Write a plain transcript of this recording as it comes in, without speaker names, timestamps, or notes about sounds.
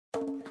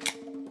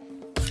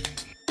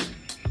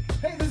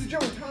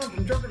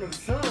from Drunk Under the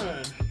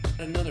Sun.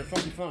 Another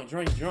Funky Funk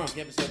Drunk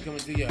episode coming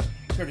to you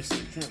courtesy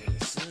of Drunk Under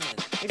the Sun.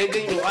 And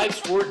then your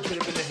life's work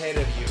could have been ahead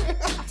of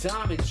you.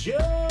 Tom and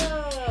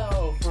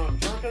Joe from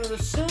Drunk Under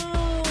the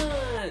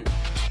Sun.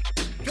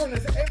 Join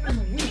us every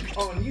week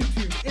on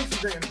YouTube,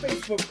 Instagram,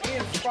 Facebook,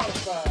 and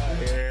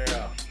Spotify.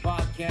 Yeah.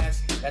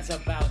 Podcast that's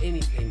about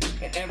anything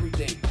and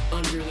everything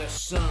under the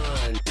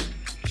sun.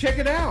 Check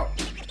it out.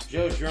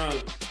 Joe's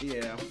drunk.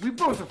 Yeah, we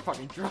both are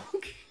fucking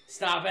drunk.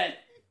 Stop it.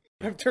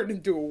 I've turned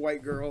into a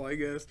white girl, I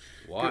guess.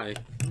 Why?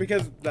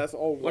 Because that's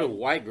all. What do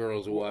white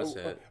girls watch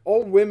that?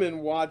 All women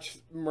watch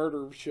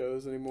murder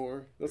shows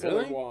anymore. That's all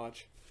Really? they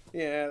watch.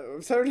 Yeah,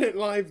 Saturday Night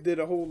Live did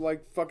a whole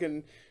like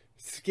fucking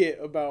skit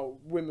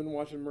about women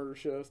watching murder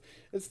shows.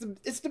 It's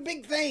the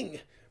big thing.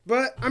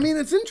 But I mean,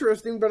 it's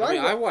interesting. But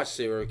I watch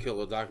serial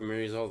killer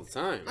documentaries all the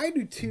time. I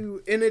do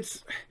too, and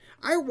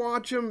I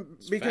watch them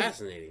because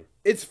Fascinating.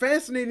 it's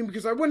fascinating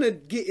because I want to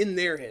get in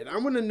their head. I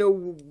want to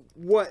know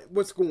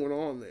what's going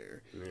on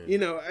there. Yeah. You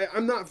know,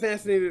 I'm not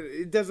fascinated.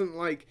 It doesn't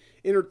like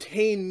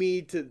entertain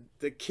me to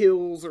the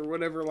kills or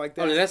whatever like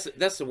that. Oh, no,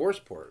 that's the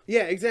worst part.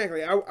 Yeah,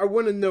 exactly. I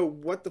want to know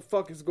what the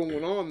fuck is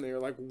going on there.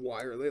 Like,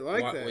 why are they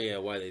like Why, that? well, yeah,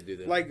 why they do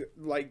that?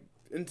 Like,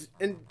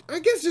 and I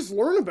guess just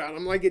learn about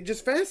them. Like, it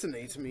just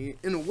fascinates me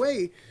in a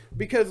way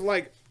because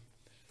like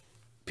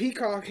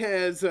Peacock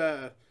has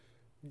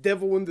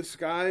Devil in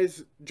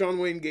Disguise, John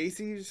Wayne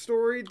Gacy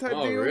story type deal.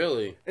 Oh,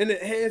 really? And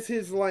it has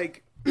his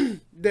like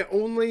the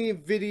only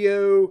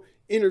video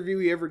interview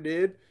he ever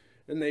did,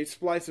 and they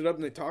splice it up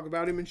and they talk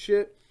about him and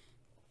shit.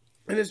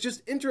 And it's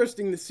just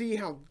interesting to see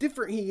how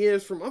different he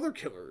is from other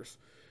killers.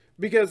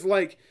 Because,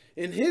 like,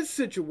 in his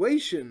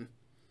situation,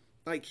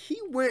 like, he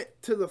went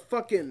to the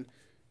fucking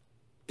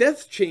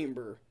death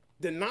chamber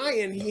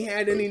denying he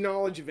had any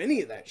knowledge of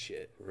any of that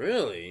shit.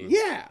 Really?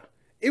 Yeah.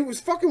 It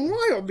was fucking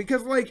wild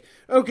because, like,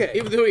 okay.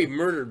 Even though he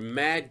murdered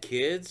mad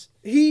kids,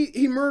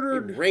 He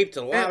murdered... he raped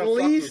a lot at of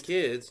least fucking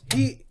kids.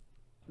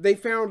 They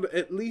found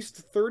at least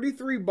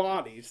 33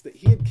 bodies that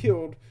he had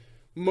killed,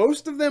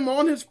 most of them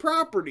on his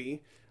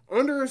property,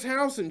 under his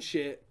house and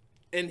shit.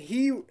 And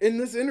he, in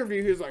this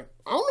interview, he was like,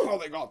 I don't know how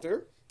they got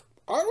there.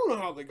 I don't know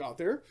how they got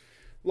there.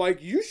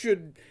 Like, you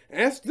should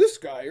ask this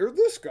guy or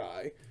this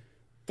guy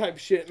type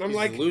shit. And I'm He's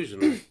like,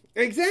 delusional.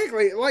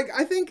 exactly. Like,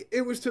 I think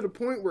it was to the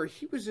point where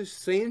he was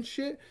just saying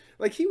shit.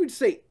 Like, he would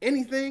say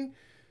anything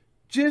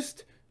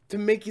just to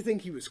make you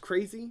think he was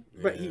crazy,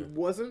 but he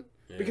wasn't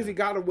because he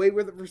got away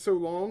with it for so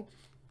long.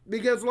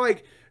 Because,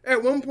 like,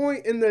 at one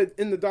point in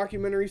the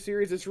documentary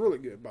series, it's really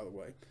good, by the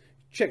way.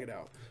 Check it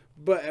out.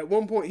 But at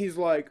one point, he's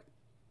like,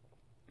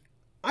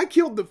 I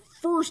killed the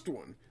first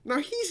one. Now,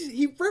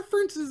 he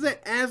references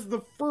it as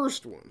the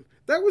first one.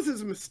 That was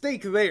his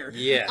mistake there.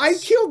 Yes. I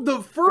killed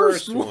the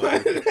first one.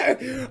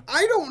 one.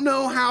 I don't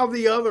know how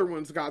the other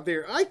ones got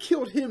there. I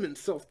killed him in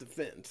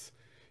self-defense.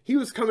 He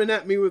was coming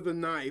at me with a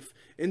knife,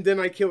 and then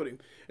I killed him.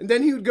 And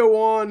then he would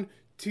go on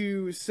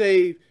to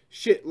say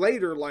shit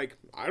later like,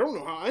 I don't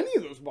know how any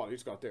of those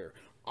bodies got there.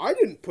 I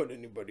didn't put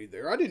anybody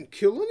there. I didn't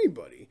kill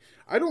anybody.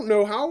 I don't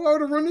know how I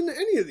would have run into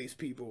any of these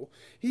people.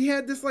 He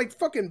had this like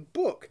fucking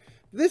book,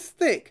 this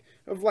thick,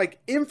 of like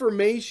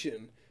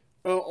information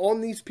on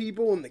these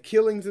people and the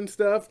killings and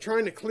stuff,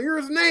 trying to clear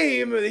his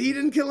name. And he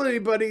didn't kill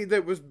anybody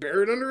that was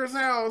buried under his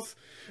house.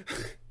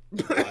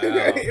 Wow.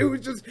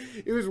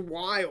 It was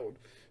wild.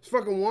 It's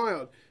fucking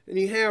wild. And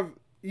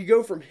you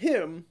go from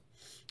him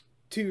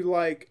to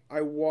like,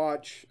 I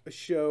watch a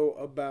show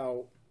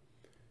about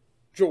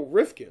Joel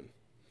Rifkin.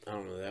 I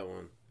don't know that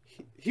one.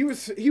 He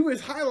was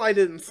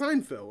highlighted in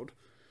Seinfeld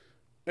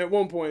at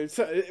one point.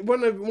 So,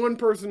 one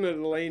person that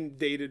Elaine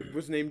dated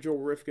was named Joel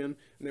Rifkin,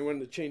 and they wanted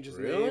to change his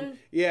name.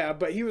 Yeah,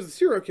 but he was a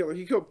serial killer.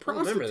 He killed I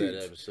prostitutes. remember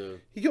that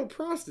episode. He killed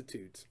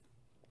prostitutes,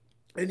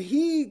 and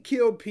he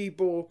killed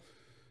people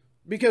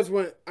because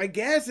I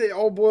guess it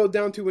all boiled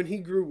down to when he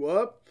grew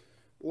up.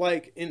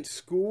 Like in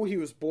school, he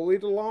was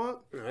bullied a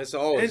lot. That's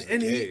always the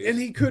case.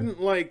 He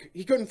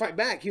couldn't fight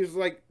back. He was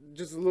like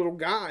just a little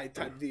guy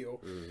type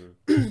deal,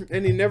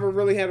 and he never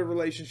really had a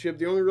relationship.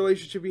 The only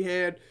relationship he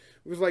had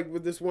was like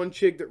with this one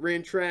chick that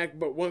ran track.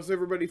 But once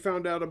everybody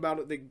found out about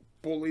it, they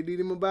bullied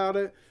him about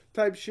it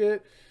type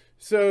shit.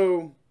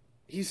 So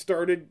he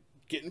started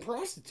getting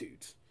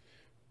prostitutes.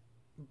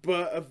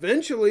 But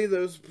eventually,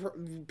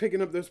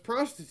 picking up those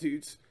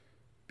prostitutes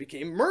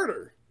became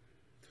murder.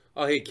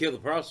 Oh, he'd kill the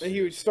prostitute. And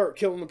he would start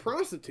killing the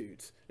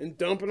prostitutes and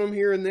dumping them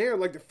here and there.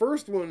 Like the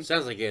first one.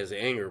 Sounds like he has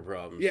anger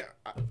problems. Yeah.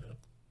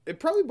 It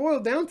probably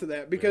boiled down to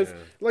that because,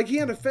 like, he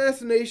had a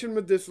fascination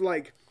with this,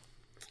 like,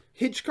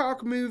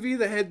 Hitchcock movie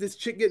that had this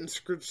chick getting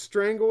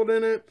strangled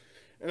in it.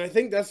 And I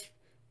think that's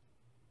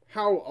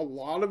how a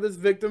lot of his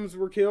victims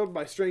were killed,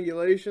 by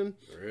strangulation.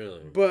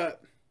 Really?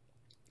 But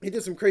he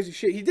did some crazy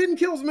shit. He didn't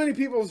kill as many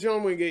people as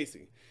John Wayne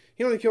Gacy.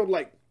 He only killed,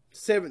 like,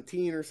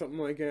 17 or something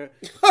like that.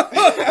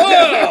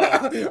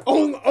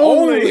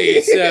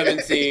 Only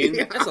 17?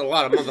 Yeah. That's a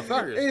lot of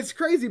motherfuckers. It's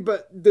crazy,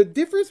 but the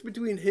difference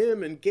between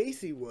him and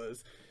Gacy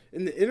was,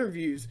 in the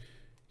interviews,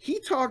 he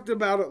talked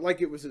about it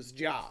like it was his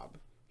job.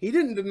 He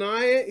didn't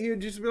deny it. He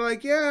would just be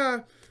like,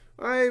 yeah,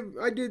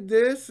 I did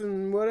this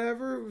and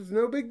whatever. It was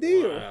no big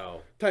deal.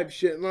 Wow. Type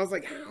shit. And I was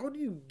like, how do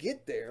you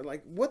get there?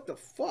 Like, what the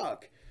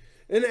fuck?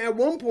 And at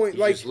one point,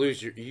 You like, just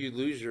lose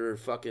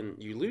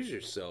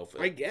yourself.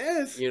 I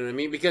guess. You know what I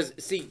mean? Because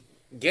see,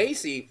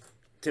 Gacy,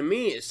 to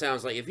me, it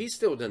sounds like if he's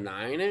still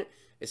denying it,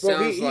 it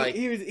sounds like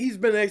he's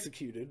been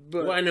executed.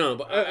 But well, I know,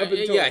 but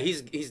yeah,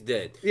 he's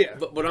dead. Yeah.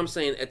 But I'm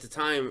saying at the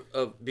time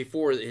of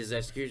before his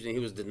execution, he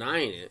was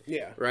denying it.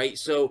 Yeah. Right.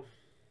 So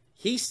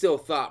he still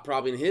thought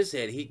probably in his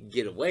head he could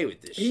get away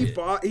with this. He shit.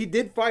 fought. He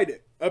did fight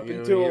it up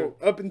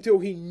until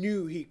he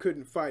knew he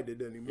couldn't fight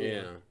it anymore.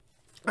 Yeah.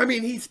 I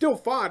mean, he still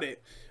fought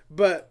it,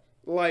 but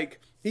like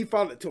he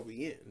fought it till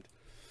the end.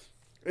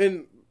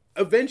 And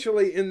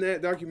eventually, in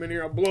that documentary,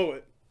 I'll blow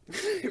it.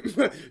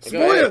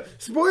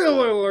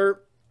 Spoiler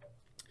alert.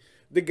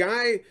 The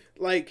guy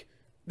like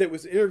that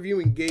was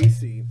interviewing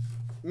Gacy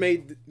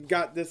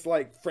got this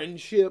like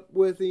friendship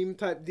with him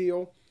type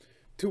deal,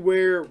 to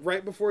where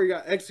right before he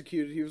got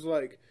executed, he was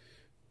like,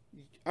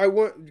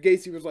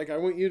 Gacy was like, I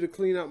want you to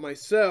clean out my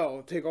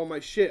cell, take all my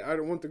shit. I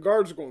don't want the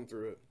guards going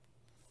through it.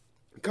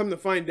 Come to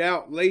find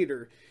out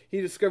later, he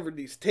discovered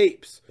these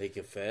tapes. They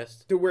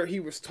confessed? To where he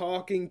was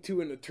talking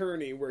to an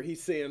attorney where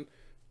he's saying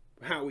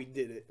how he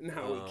did it and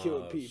how he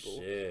killed people.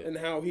 Shit. And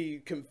how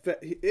he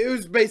it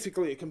was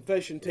basically a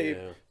confession tape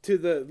to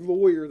the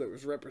lawyer that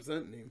was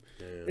representing him.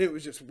 And it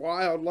was just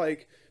wild,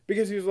 like,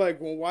 because he was like,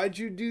 well, why'd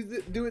you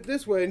do it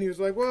this way? And he was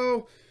like,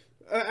 well,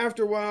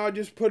 after a while, I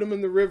just put him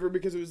in the river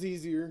because it was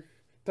easier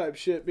type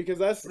shit. Because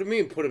that's... What do you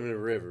mean put him in the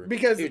river?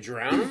 Because... You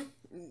drown him?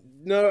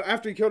 No,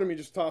 after he killed him, he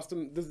just tossed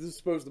him,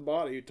 disposed the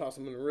body, he tossed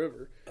him in the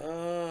river.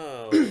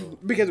 Oh.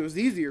 Because it was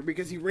easier,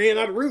 because he ran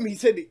out of room. He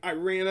said, I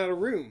ran out of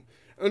room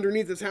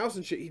underneath his house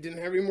and shit. He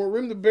didn't have any more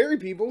room to bury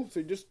people,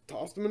 so he just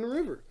tossed them in the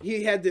river.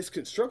 He had this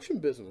construction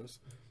business,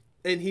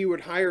 and he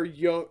would hire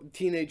young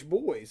teenage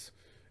boys.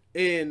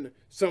 And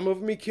some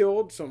of them he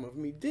killed, some of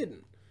them he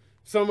didn't.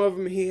 Some of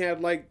them he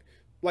had like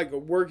a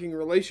working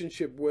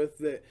relationship with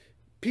that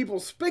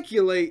people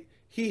speculate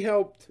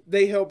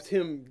they helped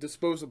him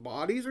dispose of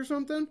bodies or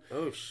something.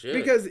 Oh shit.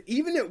 Because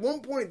even at one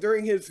point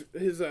during his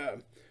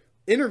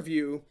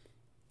interview,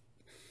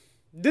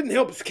 didn't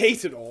help his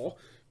case at all.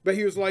 But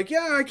he was like,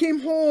 yeah, I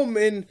came home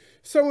and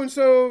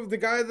so, the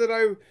guy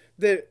that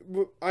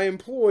I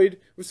employed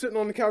was sitting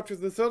on the couch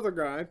with this other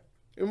guy.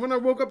 And when I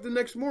woke up the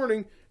next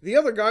morning, the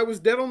other guy was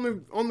dead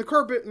on the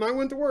carpet and I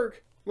went to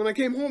work. When I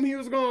came home, he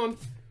was gone.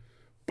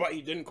 But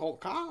he didn't call the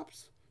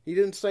cops. He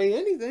didn't say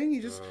anything. He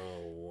just...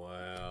 Oh,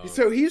 wow.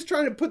 So he's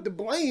trying to put the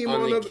blame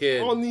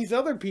on these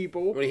other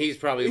people. When he's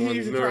probably the one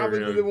who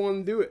murdered him. the one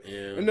to do it.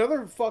 Yeah.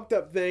 Another fucked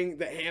up thing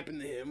that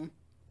happened to him,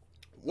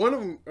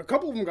 a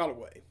couple of them got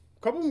away.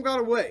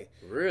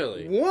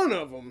 Really? One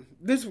of them,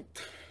 this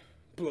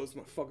blows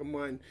my fucking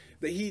mind,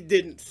 that he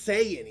didn't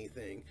say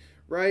anything,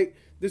 right?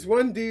 This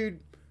one dude,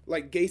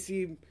 like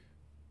Gacy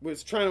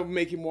was trying to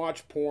make him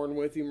watch porn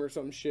with him or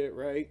some shit,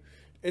 right?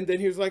 And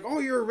then he was like, oh,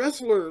 you're a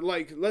wrestler.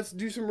 Like, let's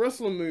do some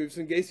wrestling moves.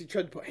 And Gacy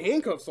tried to put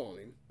handcuffs on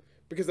him.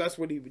 Because that's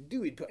what he would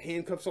do. He'd put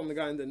handcuffs on the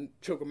guy and then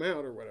choke him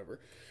out or whatever.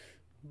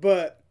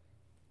 But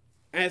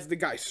as the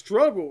guy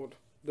struggled,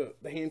 the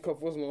handcuff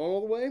wasn't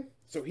all the way.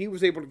 So he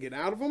was able to get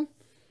out of him.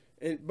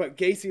 But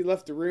Gacy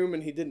left the room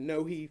and he didn't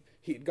know he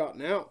had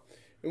gotten out.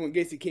 And when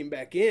Gacy came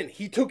back in,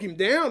 he took him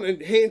down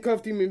and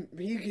handcuffed him. And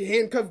he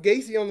handcuffed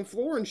Gacy on the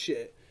floor and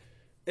shit.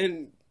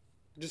 And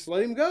just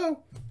let him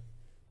go.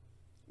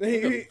 What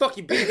the fuck,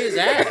 he beat his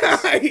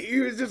ass? He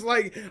was just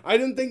like, I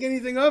didn't think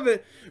anything of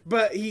it.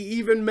 But he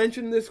even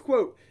mentioned this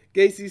quote.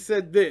 Gacy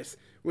said this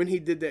when he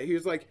did that. He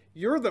was like,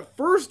 you're the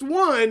first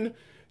one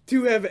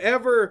to have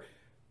ever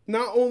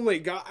not only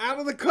got out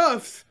of the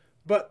cuffs,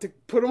 but to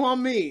put them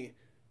on me.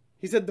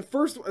 He said the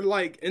first one,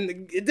 like, and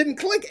it didn't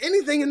click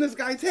anything in this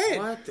guy's head.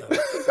 What the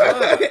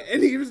fuck?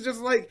 And he was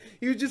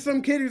just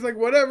some kid. He was like,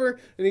 whatever.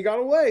 And he got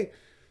away.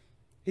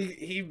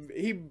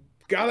 He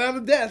got out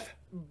of death.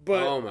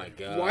 But oh my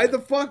God. Why the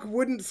fuck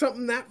wouldn't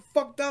something that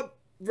fucked up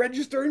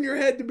register in your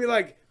head to be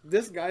like,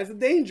 this guy's a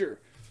danger?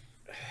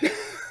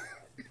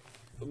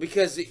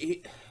 Because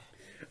he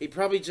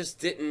probably just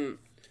didn't.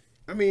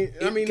 I mean,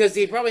 because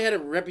he probably had a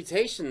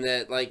reputation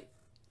that, like,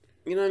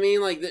 you know what I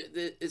mean? Like,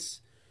 it's,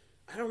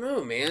 I don't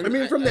know, man. I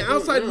mean, from the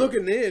outside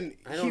looking in,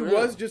 he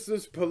was just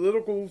this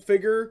political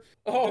figure.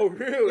 Oh,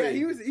 really?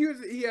 Yeah,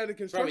 he had a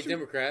construction. Probably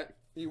Democrat.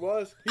 He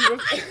was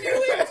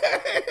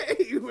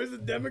a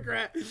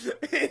Democrat.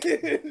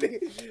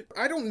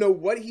 I don't know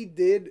what he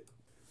did,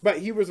 but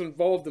he was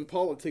involved in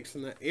politics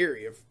in that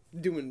area,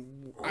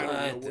 doing I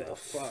don't know what the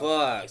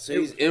fuck. So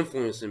he's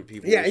influencing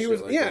people. Yeah, he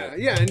was. Like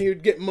and he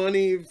would get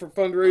money for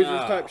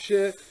fundraisers type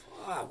shit.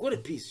 Fuck, what a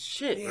piece of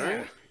shit,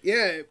 right?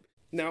 Yeah.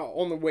 Now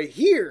on the way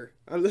here,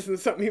 I listened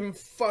to something even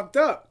fucked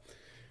up.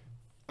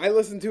 I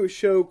listened to a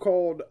show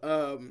called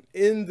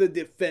 "In the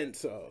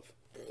Defense of."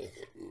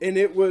 And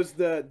it was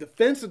the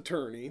defense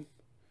attorney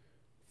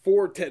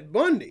for Ted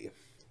Bundy.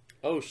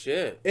 Oh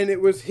shit! And it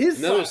was his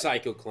another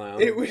psycho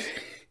clown. It was,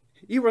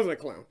 He wasn't a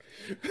clown.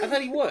 I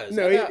thought he was.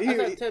 No, I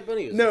thought Ted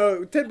Bundy was.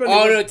 No, Ted Bundy.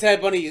 Oh no,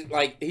 Ted Bundy,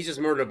 like he just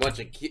murdered a bunch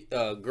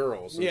of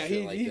girls. And Yeah,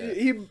 shit like that.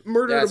 he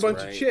murdered That's a bunch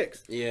right. of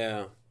chicks.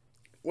 Yeah.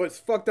 What's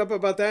fucked up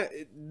about that?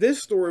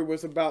 This story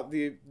was about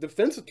the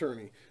defense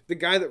attorney, the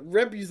guy that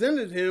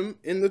represented him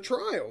in the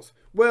trials.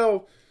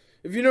 Well,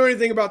 if you know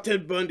anything about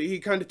Ted Bundy, he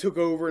kind of took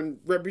over and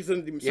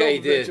represented himself. Yeah, he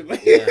did.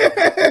 Eventually.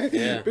 Yeah.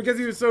 Yeah. Because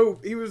he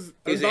was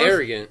He's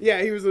arrogant.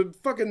 Yeah, he was a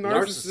fucking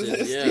narcissist.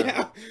 Narcissist,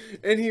 yeah.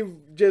 And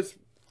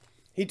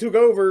he took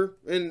over,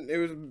 and it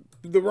was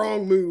the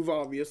wrong move,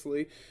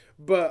 obviously.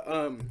 But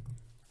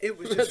it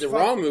was just the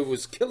wrong move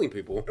was killing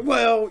people.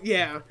 Well,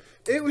 yeah,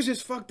 it was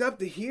just fucked up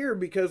to hear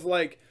because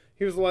like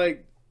he was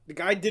like the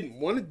guy didn't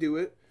want to do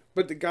it,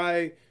 but the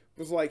guy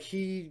was like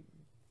he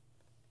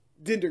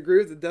didn't agree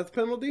with the death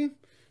penalty,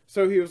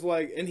 so he was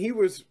like, and he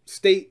was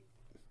Ted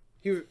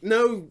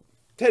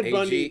AG,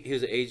 Bundy. he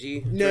was an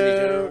AG.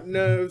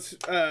 No,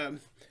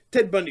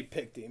 Ted Bundy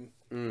picked him.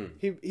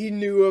 He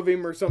knew of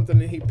him or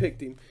something, and he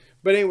picked him.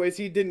 But anyways,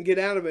 he didn't get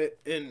out of it,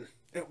 and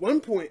at one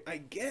point, I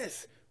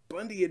guess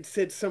Bundy had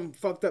said some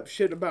fucked up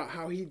shit about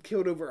how he'd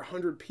killed over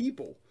 100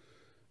 people,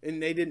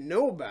 and they didn't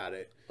know about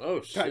it. Oh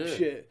Type shit.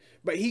 shit.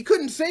 But he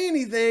couldn't say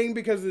anything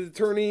because of the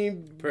attorney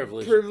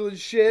Privilege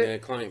shit. Yeah,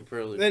 client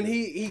privilege. And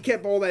he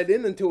kept all that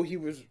in until he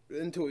was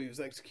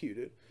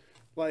executed.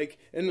 Like,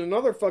 and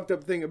another fucked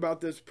up thing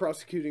about this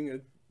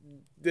prosecuting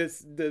this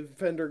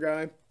defender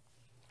guy,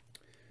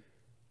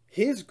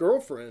 his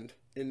girlfriend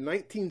in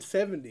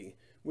 1970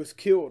 was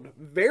killed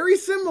very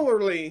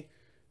similarly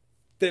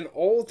than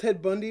all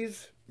Ted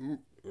Bundy's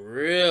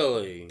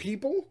Really?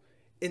 people,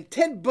 and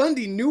Ted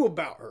Bundy knew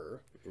about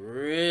her.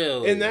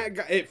 Really? And that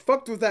guy, it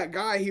fucked with that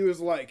guy. He was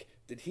like,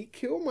 "Did he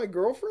kill my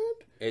girlfriend?"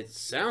 It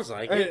sounds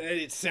like And it.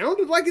 it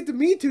sounded like it to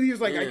me too. He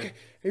was like,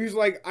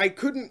 Yeah.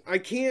 I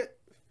can't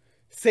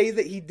say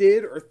that he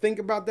did or think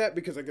about that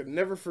because I could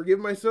never forgive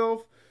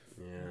myself.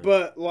 Yeah.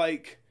 But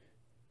like,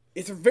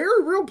 it's a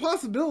very real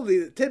possibility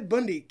that Ted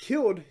Bundy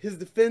killed his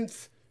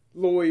defense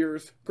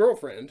lawyer's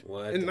girlfriend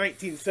What in the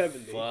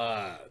 1970.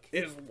 Fuck.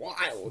 It is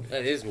wild.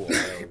 That is wild.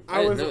 I I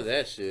didn't was- know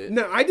that shit.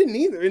 No, I didn't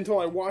either until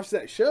I watched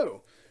that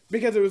show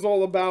because it was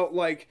all about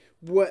like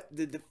what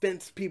the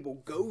defense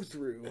people go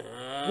through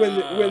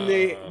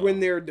when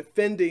they're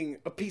defending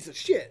a piece of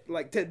shit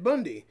like Ted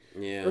Bundy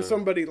Yeah. or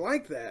somebody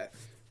like that.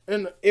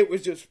 And it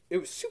was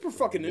super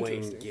fucking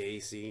Wayne interesting.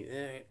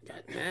 Gacy.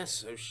 God, that's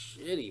so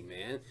shitty,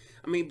 man.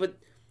 I mean, but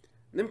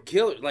them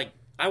killers, like,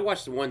 I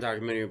watched the one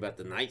documentary about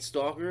the Night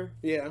Stalker.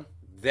 Yeah.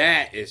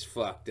 That is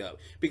fucked up.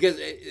 Because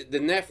the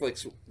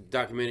Netflix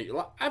documentary,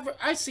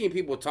 I've seen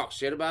people talk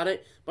shit about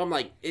it, but I'm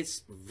like,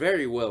 it's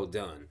very well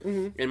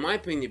done. In my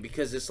opinion,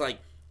 because it's like,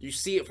 you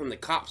see it from the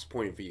cop's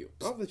point of view.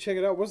 I'll have to check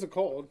it out. What's it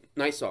called?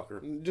 Night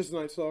Stalker. Just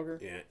Night Stalker?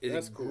 Yeah, it's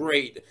That's cool.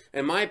 great.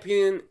 In my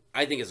opinion,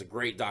 I think it's a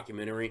great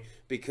documentary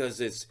because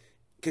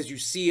you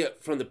see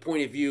it from the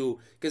point of view.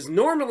 Because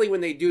normally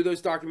when they do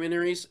those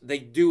documentaries, they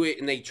do it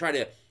and they try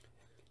to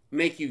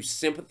make you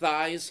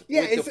sympathize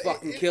with the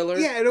fucking killer.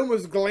 Yeah, it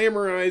almost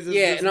glamorizes.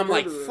 Yeah, this and I'm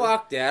like, murderer.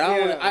 fuck that. I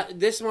don't Yeah. wanna,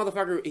 this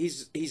motherfucker,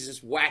 he's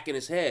just whacking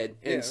his head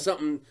and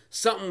Yeah.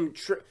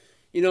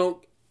 you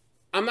know,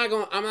 I'm not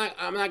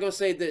gonna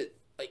say that.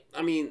 Like,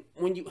 I mean,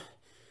 when you,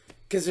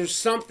 because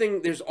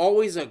there's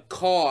always a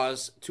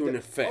cause to an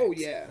effect. Oh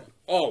yeah.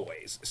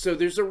 Always. So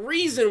there's a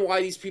reason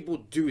why these people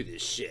do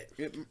this shit.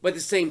 Yep. But at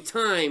the same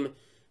time,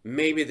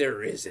 maybe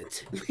there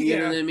isn't. You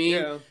know what I mean?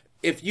 Yeah.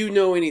 If you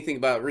know anything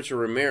about Richard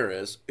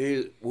Ramirez,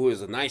 who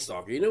is a Night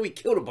Stalker, you know he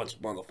killed a bunch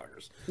of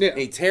motherfuckers. Yeah. And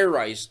he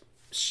terrorized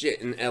shit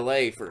in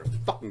L.A. for a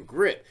fucking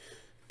grip.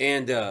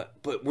 And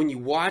but when you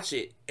watch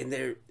it, and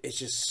it's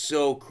just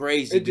so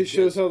crazy. It just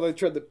shows how they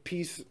tried to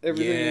piece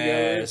everything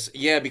together. Yes,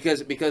 yeah,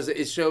 because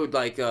it showed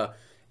like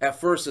at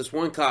first this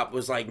one cop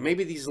was like,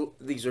 maybe these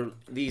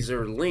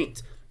are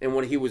linked, and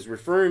what he was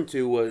referring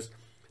to was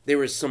there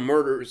was some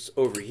murders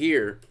over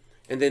here,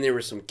 and then there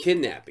were some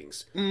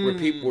kidnappings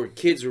where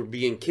kids were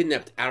being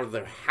kidnapped out of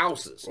their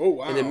houses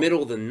in the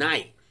middle of the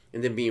night,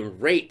 and then being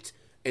raped,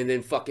 and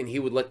then fucking he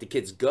would let the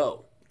kids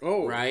go.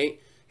 Oh. Right?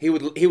 He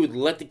would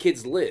let the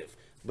kids live,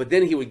 but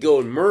then he would go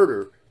and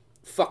murder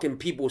fucking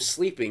people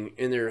sleeping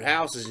in their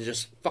houses and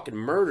just fucking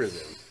murder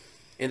them.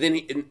 And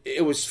then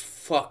it was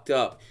fucked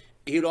up.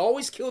 He'd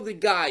always kill the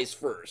guys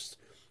first,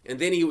 and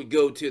then he would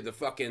go to the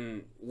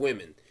fucking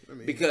women.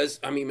 Because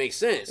it makes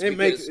sense.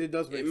 It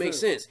does make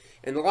sense.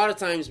 And a lot of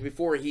times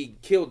before he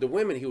killed the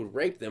women, he would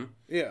rape them.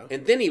 Yeah.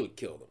 And then he would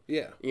kill them.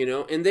 Yeah. You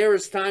know, and there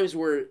was times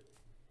where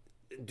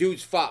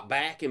dudes fought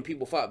back and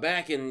people fought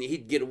back and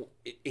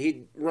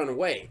he'd run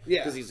away. Yeah.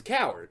 Because he's a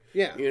coward.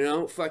 Yeah. You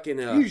know, fucking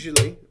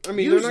Usually. I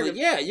mean, usually,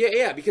 they're not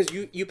yeah, because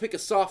you pick a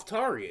soft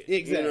target.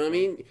 Exactly. You know what I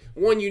mean?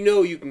 One,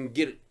 you can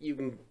get it,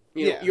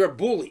 you're a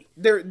bully.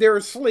 they're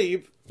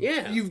asleep.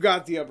 Yeah. You've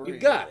got the upper hand.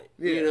 You got it.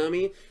 Yeah. You know what I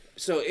mean?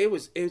 So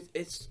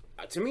it's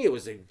to me it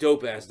was a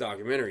dope ass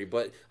documentary,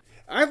 but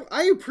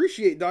I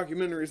appreciate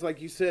documentaries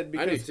like you said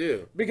because I do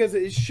too. Because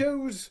it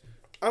shows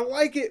I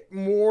like it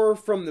more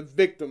from the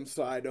victim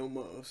side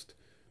almost.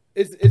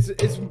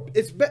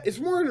 It's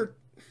more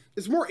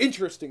it's more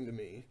interesting to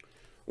me.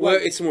 Well,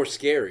 Like, it's more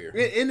scarier.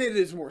 and it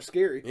is more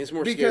scary. It's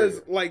more because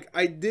scarier. like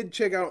I did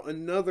check out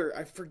another.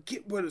 I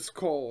forget what it's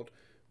called,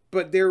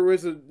 but there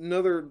was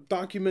another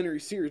documentary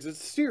series. It's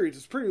a series.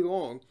 It's pretty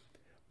long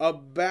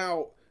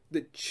about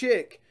the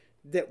chick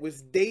that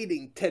was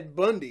dating Ted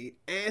Bundy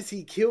as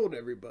he killed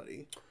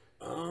everybody,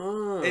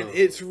 Oh. and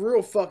it's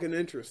real fucking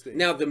interesting.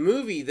 Now, the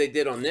movie they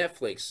did on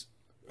Netflix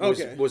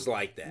was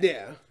like that.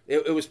 Yeah.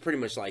 It was pretty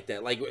much like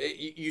that. Like,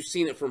 you've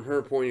seen it from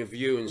her point of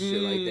view and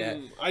shit like that.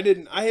 I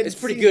didn't. I hadn't. It's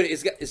pretty seen good. it.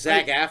 It's got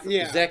Zach Efron.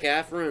 yeah. Zac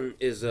Efron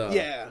is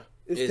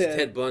It's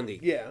Ted Bundy.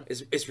 Yeah.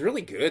 It's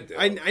really good though.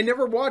 I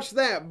never watched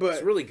that, but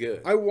It's really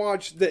good. I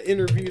watched the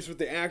interviews with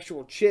the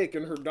actual chick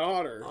and her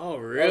daughter. Oh,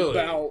 really?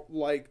 About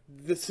like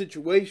the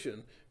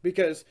situation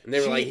because And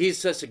they were like, he's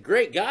such a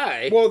great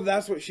guy. well,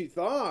 that's what she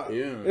thought.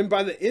 Yeah. And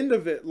by the end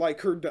of it,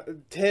 like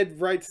Ted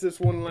writes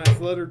this one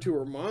last letter to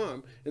her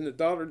mom, and the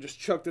daughter just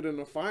chucked it in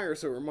the fire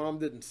so her mom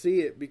didn't see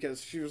it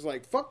because she was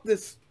like, "Fuck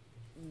this."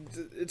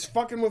 It's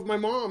fucking with my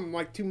mom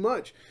like too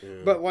much.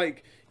 But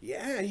like,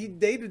 yeah, he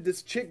dated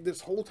this chick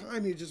this whole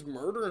time. He's just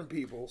murdering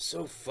people.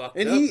 So fucked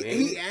And up, man.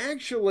 he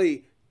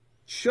actually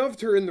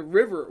shoved her in the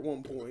river at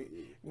one point,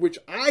 which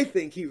I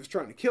think he was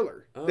trying to kill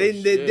her. Oh,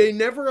 they shit.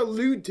 never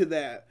allude to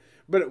that,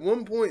 but at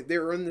one point they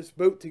were on this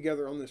boat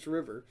together on this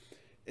river,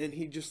 and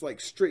he just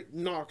like straight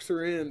knocks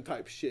her in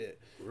type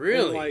shit.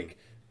 Really?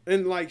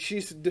 And like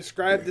she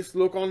described this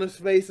look on his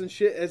face and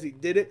shit as he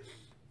did it,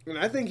 and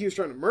I think he was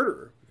trying to murder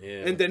her.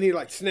 Yeah. And then he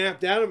like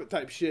snapped out of it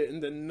type shit,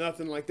 and then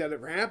nothing like that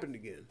ever happened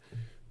again.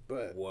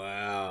 But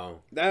Wow.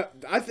 that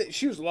I think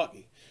she was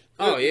lucky.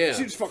 Oh, yeah.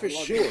 she was fucking For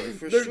lucky. sure,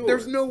 for sure.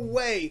 There's no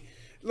way,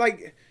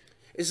 like,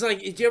 It's like,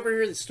 did you ever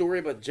hear the story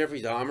about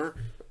Jeffrey Dahmer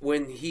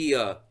when he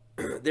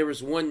there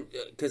was one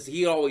because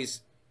he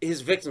always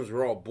his victims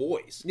were all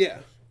boys. yeah,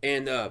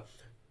 And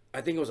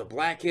I think it was a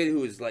black kid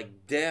who was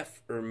like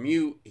deaf or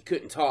mute. He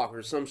couldn't talk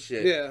or some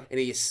shit. Yeah. And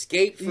he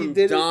escaped from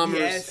did it, Dahmer's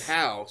yes.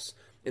 house.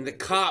 And the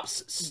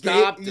cops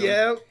stopped him.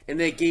 yeah. And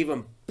they gave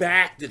him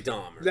back to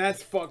Dahmer.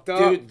 that's fucked up.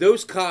 Dude,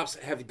 those cops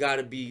have got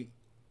to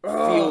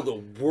feel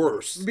the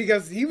worst.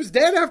 Because he was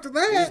dead after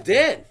that. He's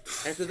dead.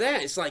 After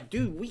that, it's like,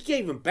 dude, we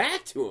gave him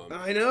back to him.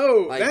 I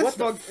know. Like, That's what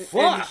the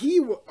fucked. fuck?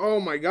 And oh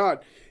my god,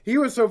 he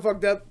was so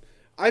fucked up.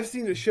 I've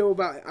seen a show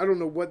about. I don't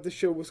know what the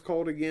show was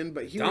called again,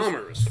 but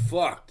Dahmer was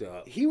fucked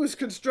up. he was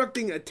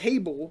constructing a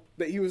table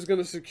that he was going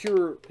to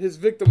secure his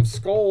victims'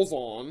 skulls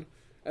on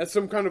as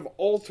some kind of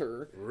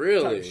altar.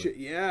 Really? Type shit.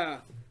 Yeah.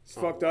 It's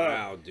Oh, fucked up.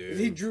 wow, dude.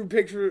 He drew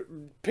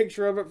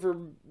picture of it for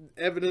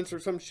evidence or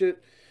some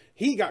shit.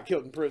 He got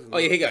killed in prison. Oh,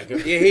 yeah, he got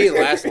good. Yeah, he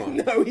didn't last long.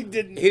 No, he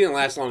didn't. He didn't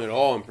last long at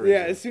all in prison.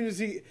 Yeah, as soon as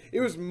it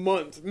was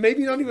months,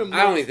 maybe not even months.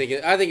 I don't even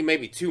think I think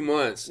maybe 2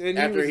 months And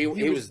after he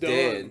he was was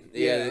dead. done.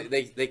 Yeah,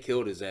 Yeah. they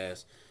killed his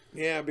ass.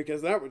 Yeah,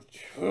 because that was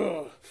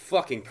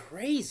Fucking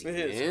crazy, man.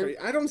 man. It's crazy.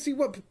 I don't see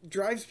what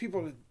drives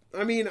people to.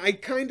 I mean, I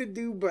kind of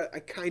do, but I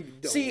kind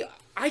of don't. See,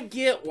 I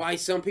get why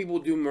some people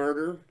do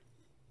murder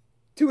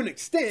to an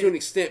extent. to an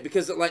extent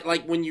because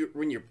like when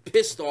you're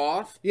pissed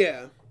off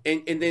Yeah,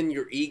 and then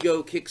your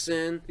ego kicks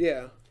in.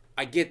 yeah,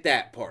 I get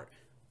that part.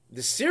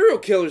 The serial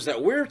killers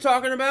that we're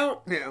talking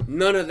about, Yeah.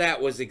 none of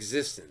that was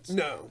existence.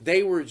 No.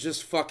 They were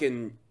just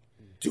fucking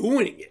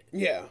doing it.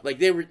 yeah. Like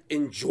they were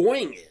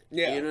enjoying it.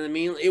 Yeah. You know what I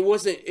mean? It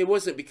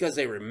wasn't because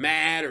they were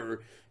mad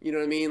or you know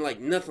what I mean?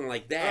 Like nothing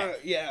like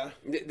that. Yeah.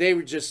 They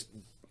were just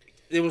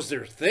it was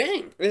their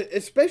thing.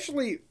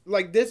 Especially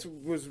like this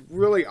was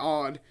really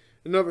odd.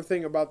 Another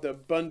thing about the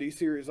Bundy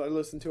series I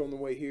listened to on the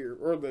way here,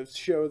 or the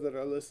show that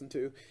I listened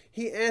to,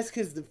 he asked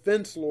his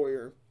defense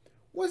lawyer,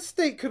 "What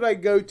state could I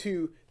go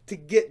to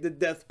get the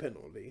death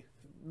penalty?"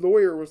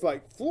 Lawyer was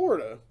like,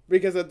 "Florida,"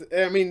 because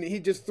he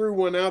just threw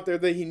one out there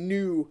that he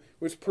knew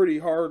was pretty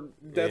hard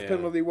death Yeah.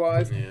 penalty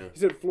wise. Yeah. He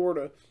said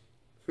Florida,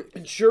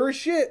 and sure as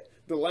shit,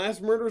 the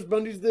last murders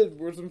Bundy's did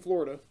was in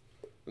Florida,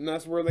 and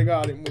that's where they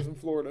got him, was in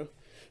Florida.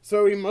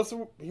 So he must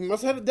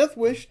have had a death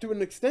wish to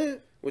an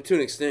extent. Well, to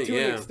an extent, To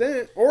yeah. an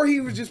extent, or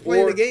he was just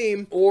playing a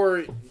game.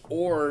 Or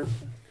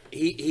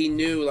he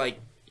knew like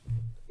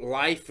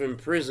life in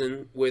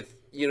prison with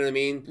you know what I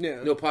mean?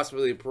 Yeah. No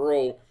possibility of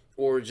parole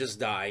or just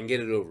die and get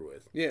it over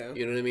with. Yeah.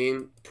 You know what I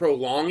mean?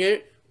 Prolong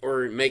it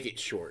or make it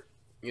short.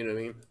 You know what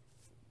I mean?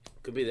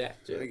 Could be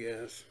that too. I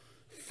guess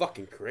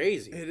Fucking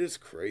crazy. it is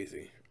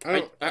crazy.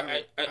 I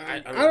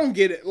I don't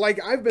get it. Like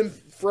I've been I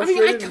mean,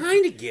 frustrated. I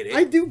kind of get it.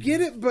 I do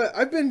get it, but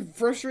I've been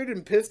frustrated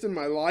and pissed in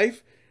my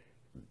life.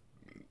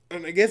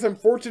 And I guess I'm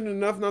fortunate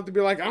enough not to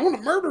be like, I want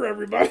to murder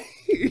everybody,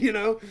 you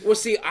know? Well,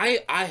 see, I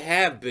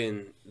have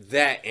been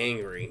that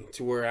angry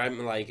to where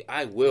I'm like,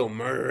 I will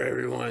murder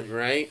everyone,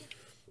 right?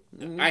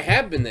 I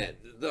have been that,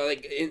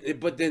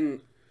 but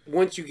then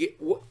once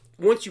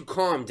you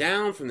calm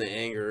down from the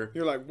anger,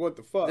 You're like, what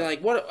the fuck? they're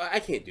like, what? I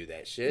can't do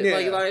that shit.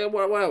 Yeah. Like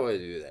why would I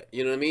do that?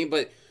 You know what I mean?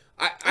 But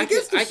I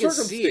guess the can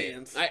see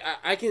it. circumstance.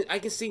 I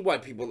can see why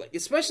people like,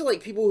 especially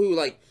like people who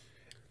like.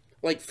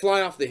 like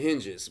fly off the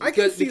hinges. I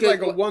can see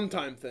like a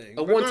one-time thing. A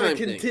but one-time not a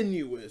thing.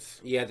 continuous.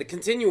 Yeah, the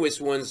continuous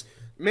ones.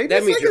 Maybe that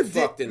it's means like you're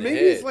fucked in the maybe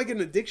head. it's like an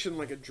addiction,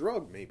 like a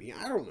drug. Maybe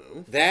I don't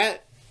know.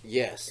 That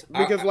yes,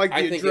 Because like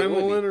I the think it would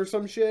be. adrenaline or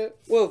some shit.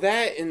 Well,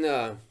 that and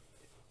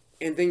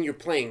then you're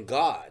playing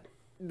God.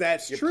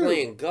 That's You're true.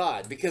 playing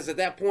God because at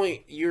that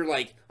point you're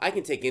like, I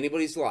can take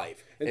anybody's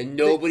life and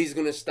nobody's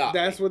gonna stop.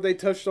 That's me. what they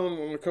touched on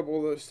a couple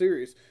of those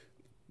series.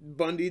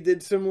 Bundy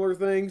did similar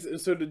things, and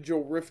so did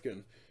Joel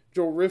Rifkin.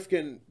 Joel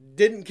Rifkin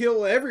didn't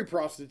kill every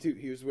prostitute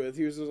he was with.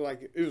 He was just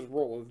like, it was a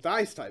roll of the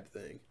dice type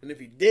thing. And if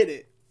he did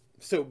it,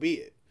 so be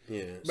it.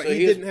 Yeah, But so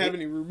he didn't have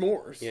any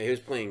remorse. Yeah, he was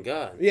playing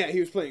God. Yeah, he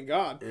was playing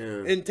God.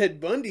 Yeah. And Ted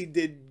Bundy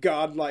did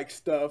God-like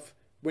stuff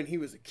when he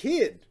was a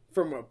kid.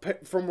 From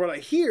what I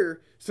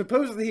hear,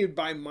 supposedly he would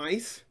buy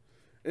mice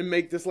and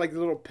make this like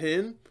little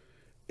pen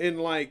and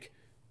like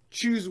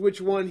choose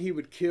which one he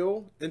would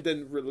kill and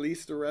then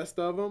release the rest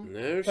of them.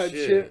 No type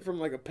shit. From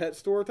like a pet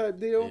store type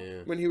deal Yeah.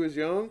 when he was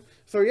young.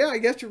 So yeah, I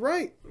guess you're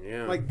right.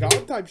 Yeah, Like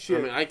God type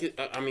shit.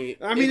 I mean,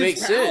 I mean, it makes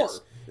it's power.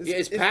 sense.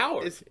 It's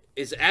power.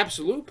 It's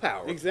absolute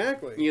power.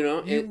 Exactly. You know,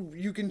 and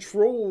you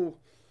control.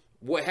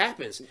 what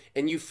happens,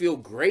 and you feel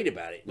great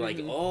about it. Like,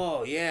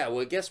 oh yeah,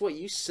 well, guess what?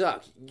 You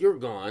suck. You're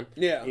gone.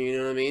 Yeah. You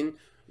know what I mean?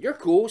 You're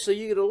cool, so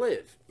you get to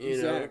live. You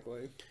know?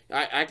 Exactly.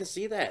 I can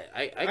see that.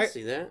 I can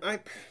see that.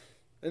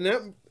 And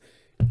that,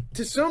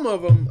 to some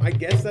of them, I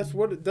guess that's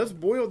what it does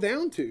boil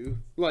down to.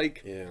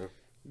 Like, Yeah.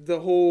 the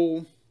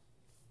whole,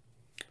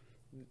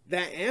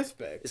 that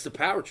aspect. It's the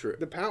power trip.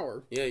 The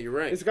power. Yeah, you're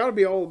right. It's got to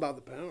be all about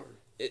the power.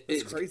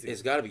 It's crazy.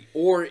 It's got to be,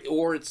 or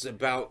it's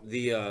about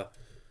the,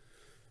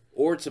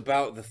 or it's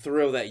about the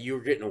thrill that you're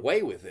getting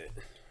away with it.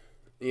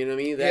 You know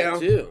what I mean? That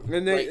too.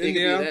 And like, it could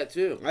be that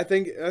too. I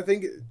think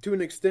to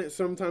an extent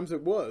sometimes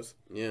it was.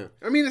 Yeah.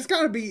 I mean, it's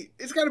got to be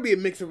a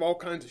mix of all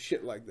kinds of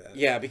shit like that.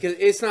 Yeah, because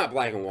it's not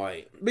black and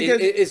white.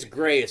 Because it's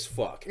gray as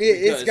fuck.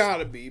 It's got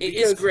to be.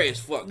 It's gray as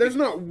fuck. There's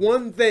not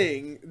one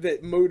thing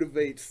that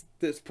motivates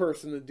this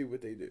person to do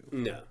what they do.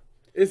 No.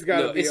 It's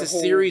got to be it's a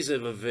whole series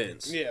of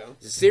events. Yeah.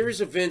 It's a series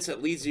of events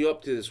that leads you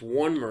up to this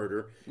one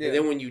murder, Yeah. and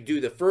then when you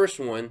do the first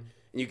one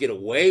and you get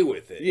away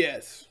with it,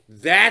 Yes.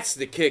 that's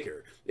the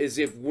kicker. Is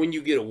if when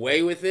you get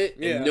away with it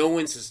and Yeah. no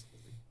one's,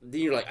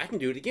 then you're like, I can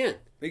do it again.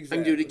 Exactly.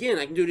 I can do it again.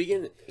 I can do it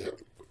again.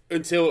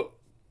 Until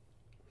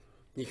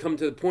you come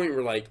to the point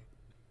where like,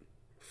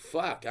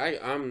 fuck,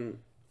 I'm,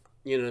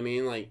 you know what I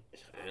mean? Like,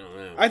 I don't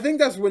know. I think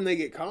that's when they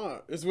get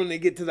caught. Is when they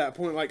get to that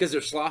point, like Because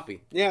they're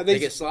sloppy. yeah, They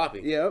get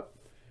sloppy. Yep.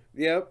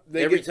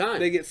 They Every get, time.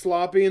 they get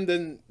sloppy, and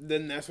then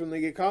that's when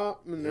they get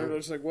caught, and they're Yeah.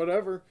 just like,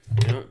 whatever.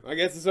 Yeah. I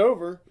guess it's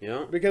over.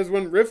 Yeah. Because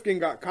when Rifkin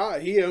got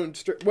caught, he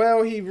owned.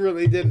 Well, he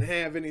really didn't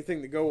have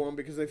anything to go on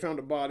because they found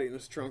a body in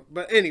his trunk.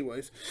 But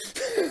anyways,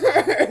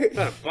 Got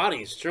a body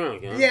in his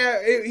trunk, huh?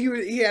 yeah,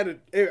 he had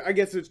I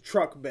guess his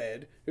truck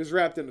bed. It was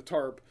wrapped in a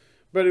tarp,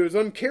 but it was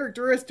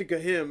uncharacteristic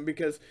of him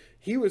because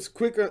he was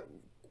quick.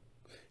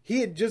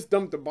 He had just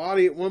dumped a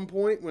body at one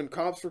point when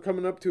cops were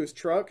coming up to his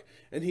truck,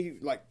 and he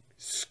like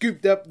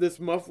scooped up this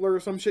muffler or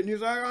some shit, and he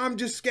was like, "I'm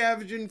just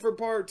scavenging for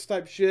parts,"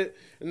 type shit,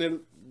 and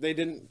then they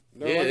didn't.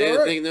 Yeah, Like, they didn't "All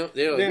right." think no.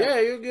 They're like, yeah,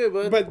 you're good,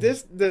 bud.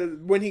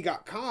 But when he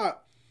got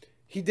caught,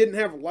 he didn't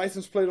have a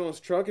license plate on his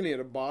truck, and he had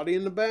a body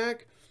in the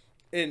back,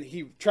 and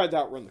he tried to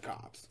outrun the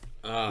cops.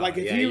 Like,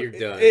 yeah, you're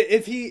done.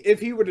 If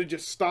he would have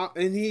just stopped,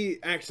 and he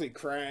actually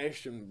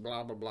crashed and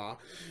blah blah blah,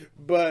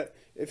 but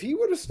if he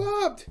would have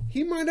stopped,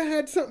 he might have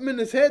had something in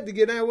his head to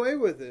get away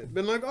with it.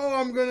 Been like, oh,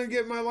 I'm gonna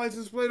get my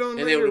license plate on,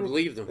 And they would have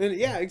believed him. And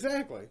yeah,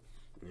 exactly.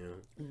 Yeah.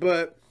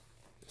 But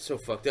So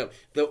fucked up.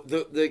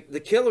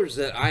 The killers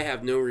that I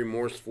have no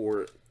remorse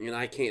for and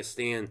I can't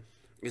stand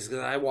is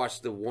because I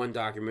watched the one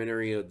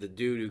documentary of the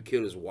dude who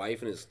killed his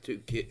wife and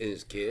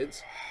his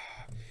kids.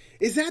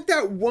 is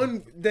that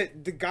one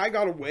that the guy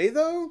got away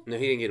though? No,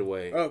 he didn't get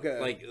away. Okay.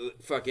 Like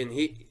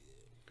fucking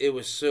it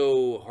was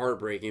so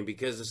heartbreaking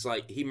because it's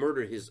like he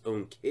murdered his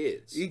own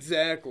kids.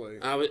 Exactly.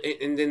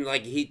 And then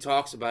like he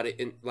talks about it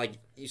and like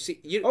you see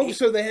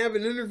So they have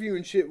an interview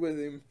and shit with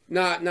him.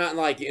 Not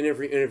like an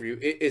interview.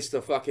 It's the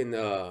fucking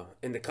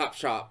in the cop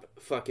shop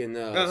fucking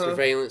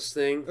surveillance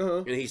thing,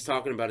 and he's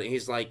talking about it.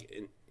 He's like,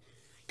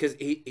 because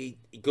he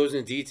goes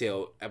into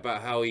detail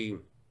about how he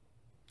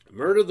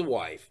murdered the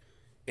wife,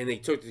 and they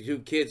took the two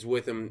kids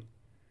with him,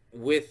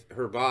 with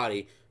her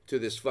body to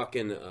this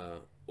fucking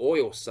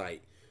oil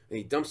site, and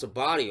he dumps the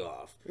body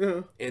off,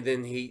 and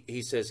then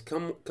he says,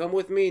 "Come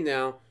with me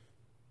now,"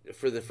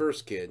 for the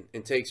first kid,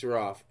 and takes her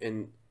off,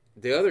 and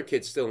the other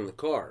kid's still in the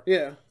car.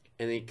 Yeah.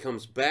 And he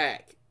comes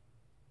back,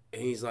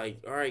 and he's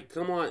like, all right,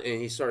 come on.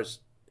 And he starts,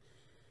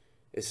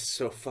 it's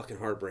so fucking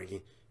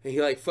heartbreaking. And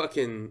he like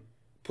fucking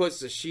puts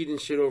the sheet and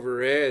shit over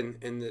her head,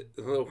 and the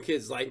little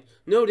kid's like,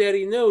 no,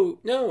 daddy,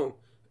 no.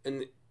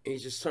 And he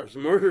just starts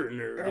murdering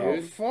her, dude.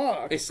 Oh,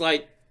 fuck. It's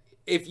like,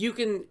 if you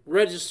can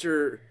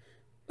register,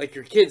 like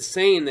your kid's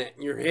saying that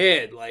in your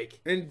head, like,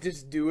 And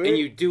just do it. and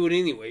you do it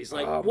anyways.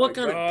 Like, Oh what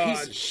my kind of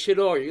piece of shit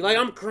are you? Like,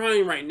 I'm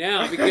crying right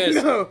now because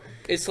know.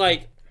 it's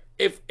like,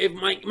 if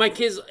my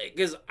kids,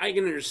 because I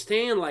can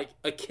understand, like,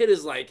 a kid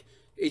is like,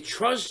 it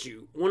trusts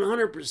you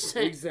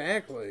 100%.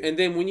 Exactly. And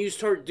then when you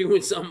start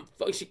doing something,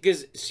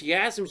 because she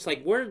asked him, she's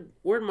like, where'd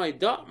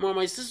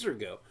my sister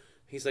go?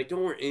 He's like,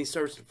 don't worry. And he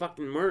starts to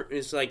fucking murder. And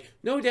it's like,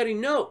 no, Daddy,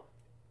 no.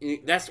 And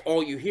that's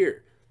all you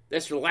hear.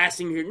 That's the last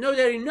thing you hear. No,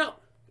 Daddy, no.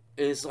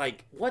 And it's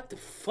like, what the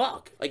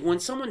fuck? Like, when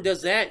someone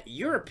does that,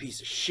 you're a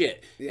piece of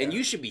shit. Yeah. And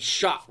you should be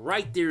shot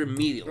right there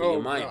immediately,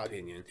 in my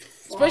opinion.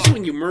 Fuck. Especially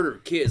when you murder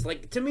kids.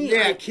 Like, to me,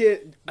 Yeah, like,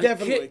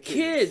 definitely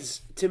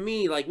kids, to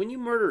me, like, when you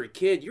murder a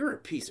kid, you're a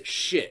piece of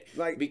shit.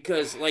 Like,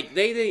 because, like,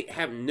 they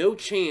have no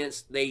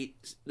chance. They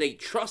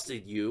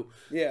trusted you.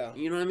 Yeah.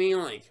 You know what I mean?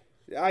 Like,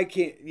 I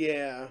can't,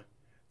 yeah.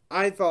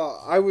 I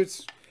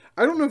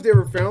don't know if they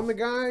ever found the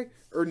guy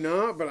or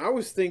not, but I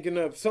was thinking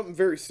of something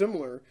very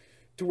similar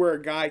to where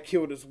a guy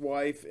killed his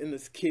wife and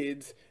his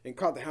kids and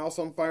caught the house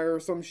on fire or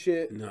some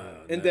shit.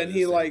 And then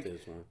he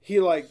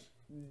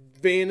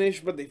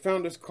vanished, but they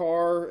found his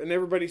car, and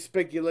everybody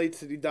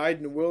speculates that he died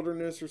in the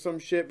wilderness or some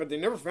shit, but they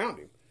never found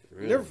him.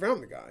 Really? Never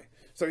found the guy.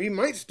 So he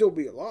might still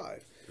be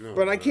alive.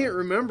 But I can't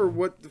remember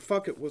what the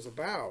fuck it was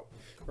about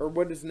or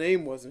what his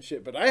name was and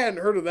shit. But I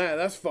hadn't heard of that.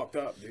 That's fucked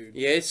up, dude.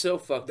 Yeah, it's so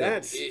fucked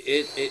up.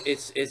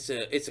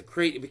 It's a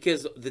crazy,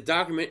 because the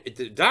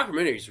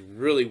documentary is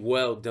really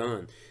well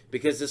done,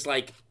 because this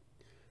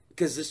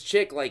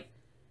chick like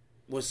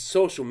was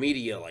social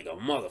media like a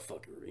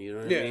motherfucker, you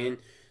know what I mean?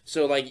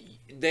 So like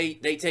they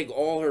take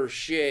all her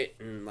shit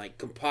and like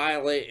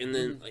compile it, and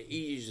then like,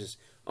 you just,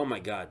 oh my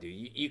god,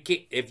 dude, you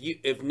can't, if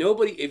you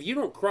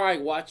don't cry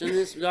watching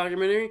this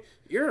documentary,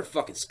 you're a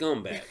fucking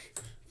scumbag.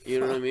 You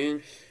know what I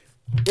mean?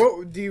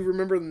 What do you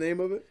remember the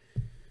name of it?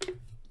 I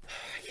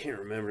can't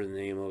remember the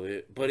name of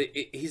it, but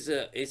it's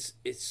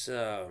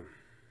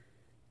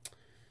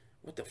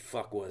what the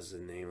fuck was the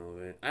name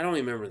of it? I don't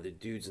even remember the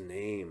dude's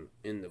name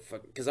in the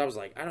fuck, because I was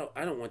like, I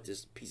don't want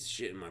this piece of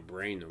shit in my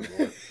brain no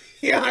more.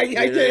 Yeah, I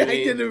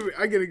can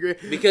agree.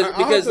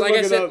 Because like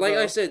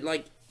I said,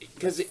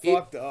 because it's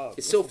fucked up.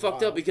 It's so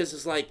fucked up, because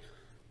it's like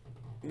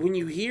when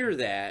you hear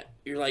that,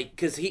 you're like,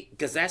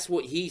 because that's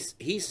what he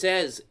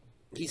says.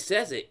 He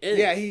says it.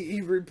 Yeah, he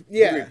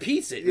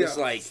repeats it. Yeah, it's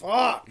like,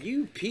 fuck,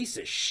 you piece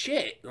of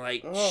shit.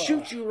 Like,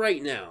 shoot you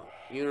right now.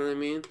 You know what I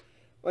mean?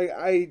 Like,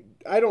 I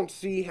don't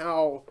see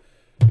how.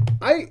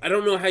 I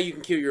don't know how you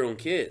can kill your own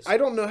kids. I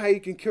don't know how you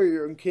can kill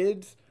your own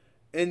kids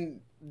and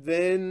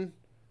then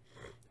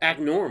act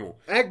normal.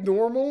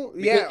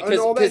 Yeah, and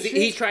all that shit. Because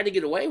he tried to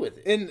get away with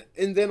it.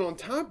 And then on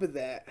top of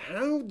that,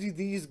 how do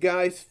these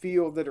guys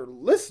feel that are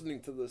listening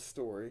to this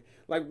story?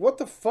 Like, what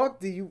the fuck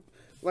do you,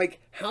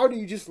 like, how do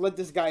you just let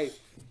this guy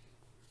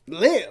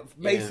live,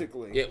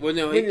 basically? Yeah, well,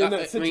 no,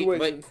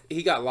 but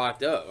he got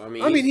locked up. I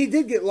mean, he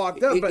did get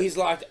locked up. But he's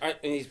locked, and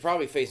he's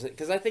probably facing it,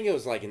 because I think it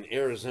was like in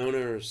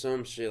Arizona or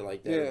some shit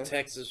like that, or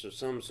Texas or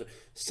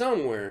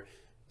somewhere.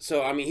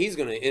 So I mean, he's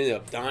gonna end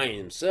up dying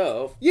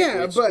himself.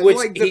 Yeah, which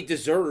like he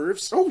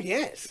deserves. Oh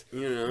yes,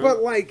 you know.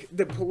 But like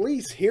the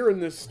police hearing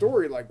this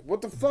story, like,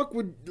 what the fuck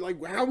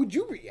how would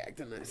you react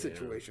in that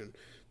situation?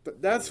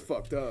 But that's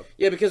fucked up.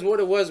 Yeah, because what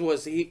it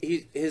was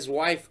his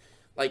wife,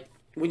 like,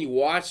 when you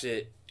watch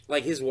it,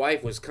 like, his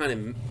wife was kind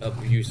of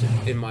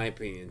abusive, in my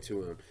opinion,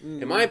 to him.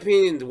 In my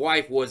opinion, the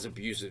wife was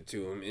abusive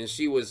to him, and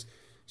she was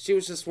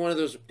just one of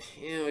those,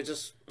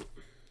 it's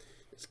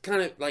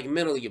kind of like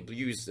mentally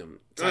abused him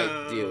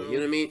type deal. You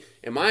know what I mean?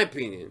 In my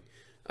opinion,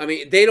 I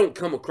mean, they don't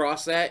come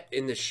across that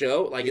in the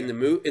show. Like, in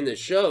the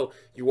show,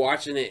 you're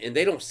watching it, and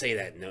they don't say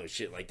that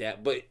shit like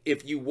that. But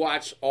if you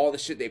watch all the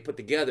shit they put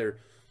together,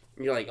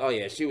 you're like, oh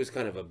yeah, she was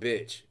kind of a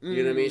bitch. You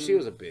know what I mean? She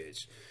was a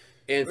bitch,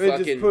 and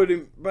fucking just put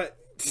him, but.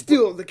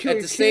 Still, at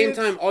the same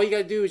time, all you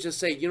gotta do is just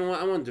say, you know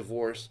what, I want a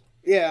divorce.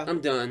 Yeah,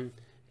 I'm done.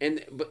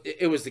 But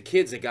it was the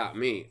kids that got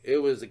me. It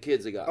was the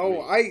kids that got me.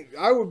 Oh,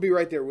 I would be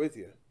right there with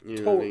you.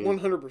 Totally,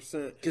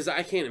 100%. Because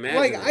I can't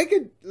imagine. Like, I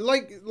could,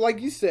 like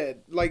you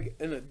said, like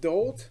an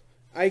adult,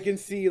 I can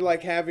see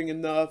like having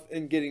enough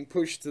and getting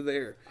pushed to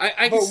there.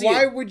 I can see. But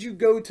why would you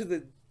go to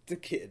the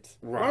kids?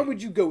 Right. Why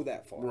would you go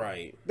that far?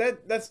 Right.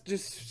 That's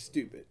just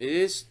stupid. It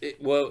is.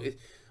 Well,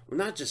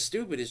 not just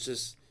stupid. It's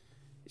just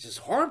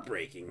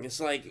heartbreaking. It's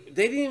like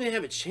they didn't even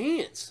have a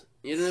chance.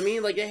 You know what I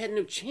mean? Like, they had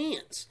no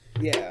chance.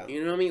 Yeah. You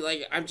know what I mean?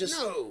 Like, not at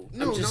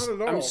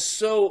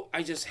all.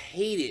 I just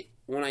hate it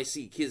when I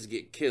see kids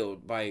get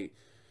killed by,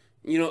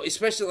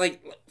 especially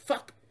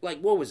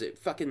like what was it?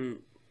 Fucking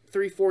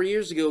 3-4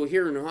 years ago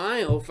here in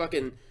Ohio,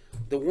 fucking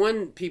the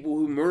one people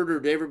who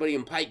murdered everybody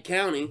in Pike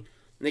County,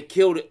 and they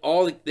killed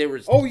all. There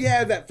was. Oh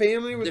yeah, that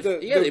family with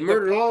they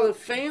murdered all the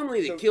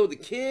family. They killed the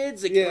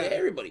kids. They killed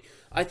everybody.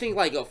 I think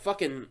like a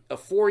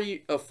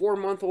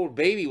 4-month-old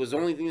baby was the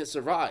only thing that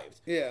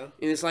survived. Yeah.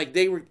 And it's like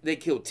they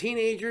killed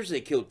teenagers, they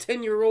killed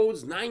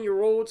 10-year-olds,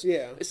 9-year-olds.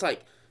 Yeah. It's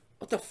like,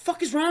 what the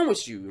fuck is wrong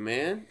with you,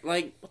 man?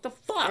 Like, what the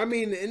fuck? I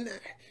mean,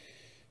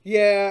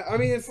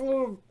 it's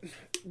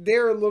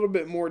they're a little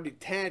bit more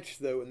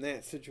detached though in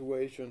that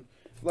situation.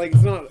 Like,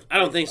 it's not. I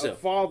don't think so. A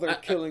father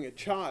killing a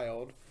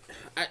child.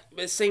 At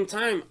the same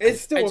time,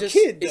 it's still a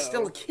kid. Though. It's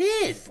still a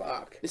kid.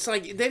 Fuck. It's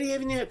like they didn't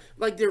even have,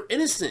 like, they're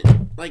innocent.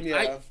 Like,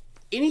 yeah.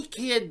 any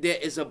kid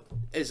that is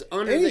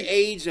under the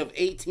age of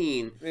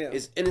 18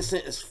 is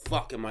innocent as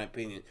fuck, in my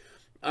opinion.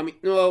 I mean,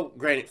 no,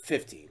 granted,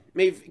 15.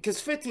 Maybe because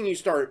 15 you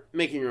start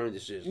making your own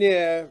decisions.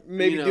 Yeah,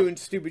 maybe doing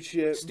stupid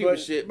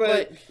shit.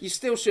 But you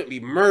still shouldn't be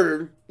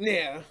murdered.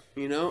 Yeah.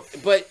 You know?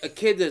 But a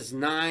kid that's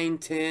 9,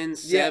 10,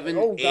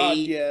 7,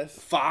 8,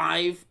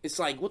 5, it's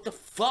like, what the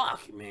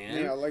fuck,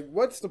 man? Yeah, like,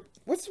 what's the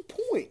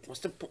point?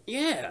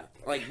 Yeah.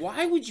 Like,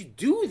 why would you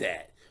do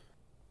that?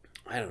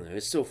 I don't know.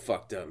 It's so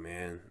fucked up,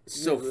 man.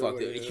 It's so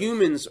fucked up.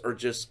 Humans are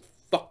just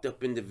fucked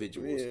up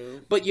individuals. Yeah.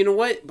 But you know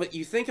what? But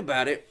you think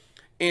about it,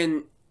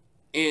 and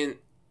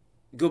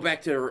go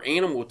back to our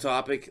animal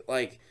topic,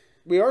 like...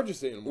 We are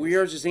just animals. We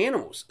are just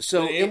animals.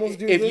 So animals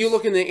do if this? you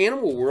look in the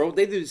animal world,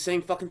 they do the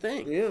same fucking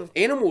thing. Yeah.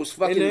 Animals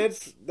fucking...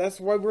 And that's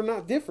why we're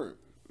not different.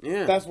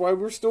 Yeah. That's why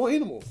we're still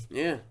animals.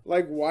 Yeah.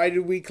 Like, why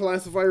do we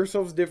classify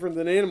ourselves different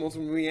than animals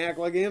when we act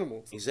like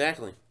animals?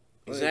 Exactly.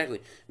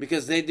 Exactly.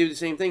 Because they do the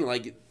same thing.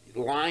 Like,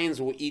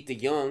 lions will eat the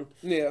young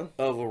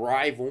of a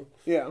rival.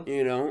 Yeah.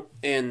 You know?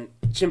 And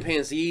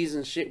chimpanzees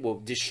and shit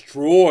will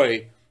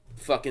destroy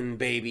fucking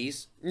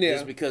babies. Yeah.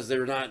 Just because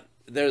they're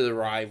the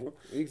rival.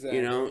 Exactly.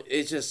 You know?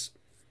 It's just...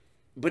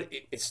 But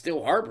it's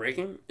still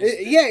heartbreaking.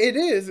 It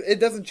is. It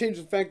doesn't change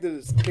the fact that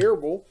it's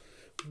terrible,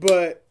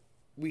 but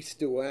we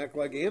still act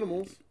like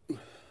animals.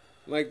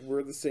 Like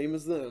we're the same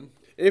as them.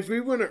 If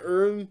we want to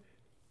earn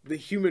the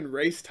human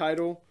race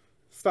title,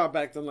 stop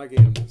acting like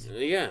animals.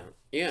 Yeah.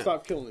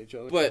 Stop killing each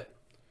other. But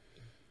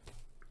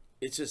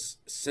it's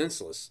just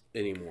senseless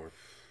anymore.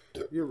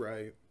 You're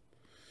right.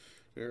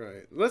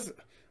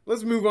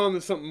 Let's move on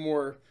to something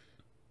more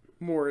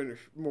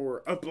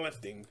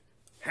uplifting,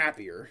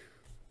 happier.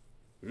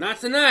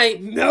 Not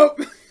tonight. Nope.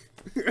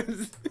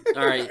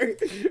 All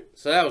right.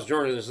 So that was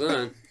Jordan in the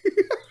Sun.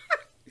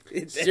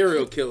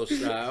 Serial killer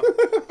style.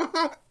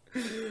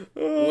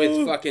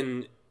 With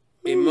fucking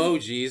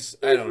emojis.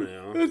 I don't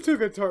know. It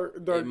took a dark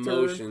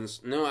emotions.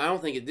 turn. No, I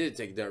don't think it did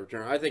take a dark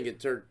turn. I think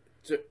it took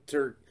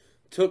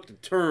the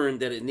turn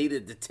that it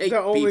needed to take.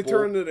 The only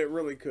turn that it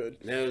really could.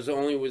 It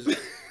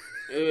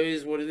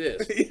is what it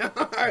is.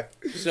 Yeah.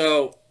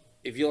 So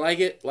if you like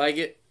it, like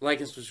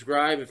and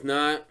subscribe. If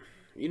not,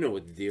 you know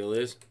what the deal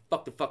is.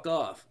 Fuck the fuck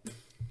off.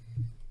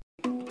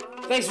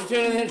 Thanks for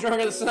tuning in to Drunk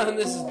of the Sun.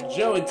 This is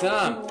Joe and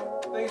Tom.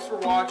 Thanks for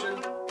watching.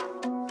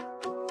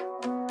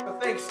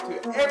 Thanks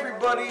to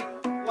everybody.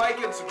 Like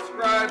and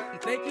subscribe.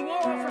 Thank you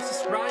all for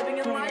subscribing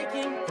and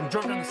liking. From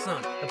Drunk on the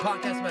Sun, the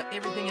podcast about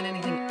everything and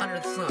anything under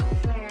the sun.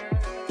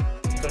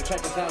 So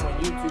check us out on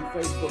YouTube,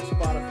 Facebook,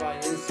 Spotify,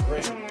 and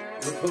Instagram.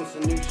 We're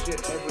posting new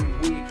shit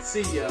every week.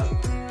 See ya.